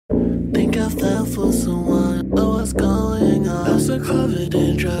Think I fell for someone, but what's going on? I'm so covered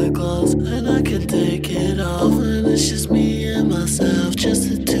in dry clothes, and I can take it off. And it's just me and myself, just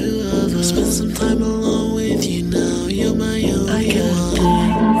the two of us. Spend some time alone with you now, you're my only I got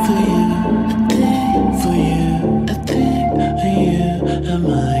one for you, a thing for you, a thing for you. Am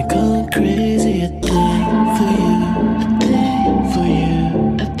I going crazy? A thing for you, a thing for you,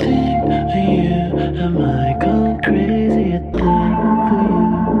 a thing for you. Am I going crazy? A thing for you.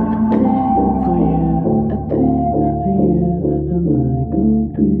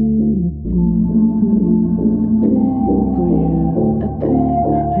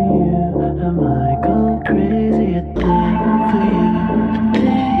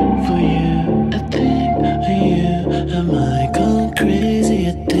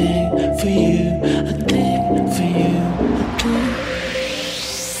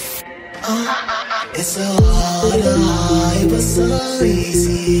 It's so hard to hide, but so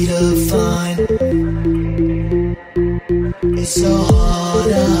easy to find. It's so hard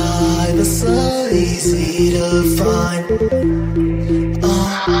to hide, but so easy to find.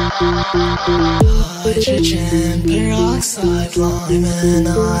 Hydrogen peroxide, lime and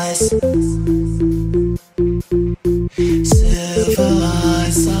ice. Silver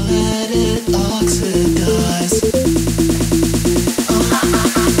ice, I let it oxidize.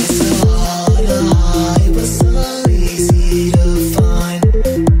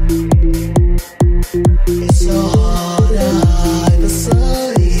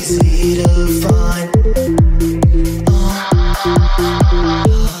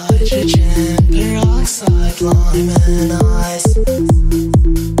 Lime and ice.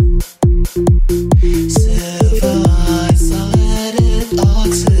 Silver ice, I let it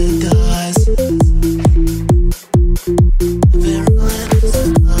oxidize. Been running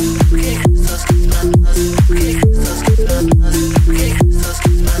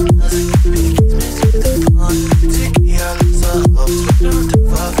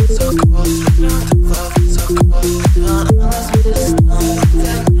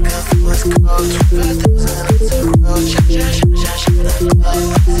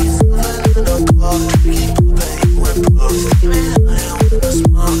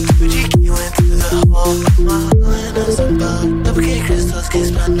okay, crystals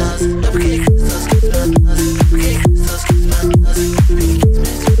kiss my nuts. Okay, crystals kiss my nuts. Okay, crystals kiss my nuts. Baby, kiss me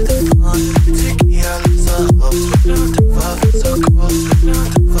to the dawn. Take me out of the hope. Down to fuck, so cold. Down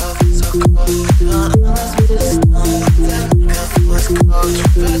to fuck, so cold. Down to us with the snow. That cup was cold.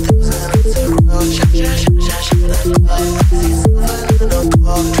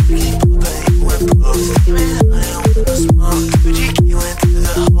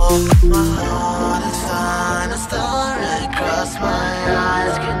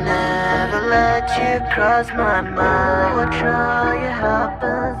 Cross my mind, what try it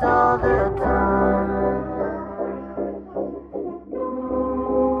happens all the time.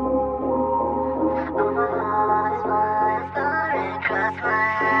 Oh my heart is wild, starting cross my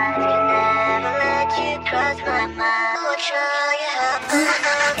eyes. Can never let you cross my mind. What try it happens.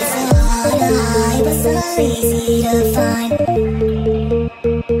 It's so hard to hide, but so easy to find.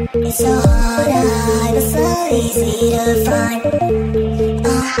 It's so hard to hide, but so easy to find.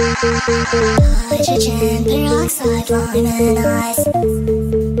 Hydrogen peroxide, lime and ice.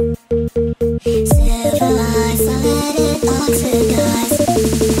 Silver ice, I let it oxidize. It's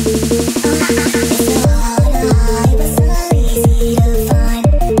so hard to hide, but so easy to find.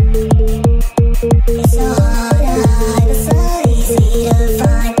 It's so hard to hide, but so easy to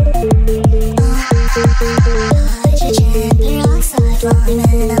find. Hydrogen peroxide, lime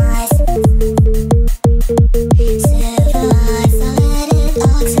and ice.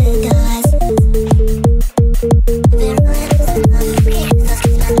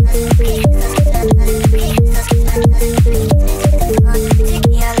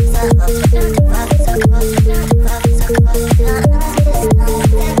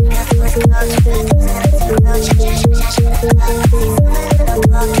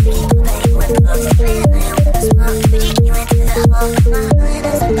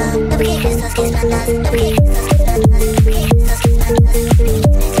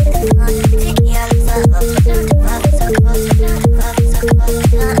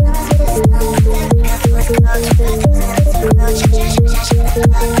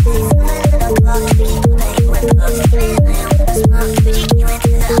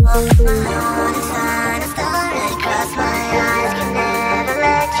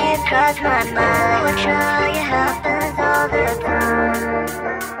 Cross my mind, what try it happens all the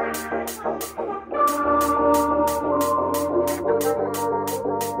time.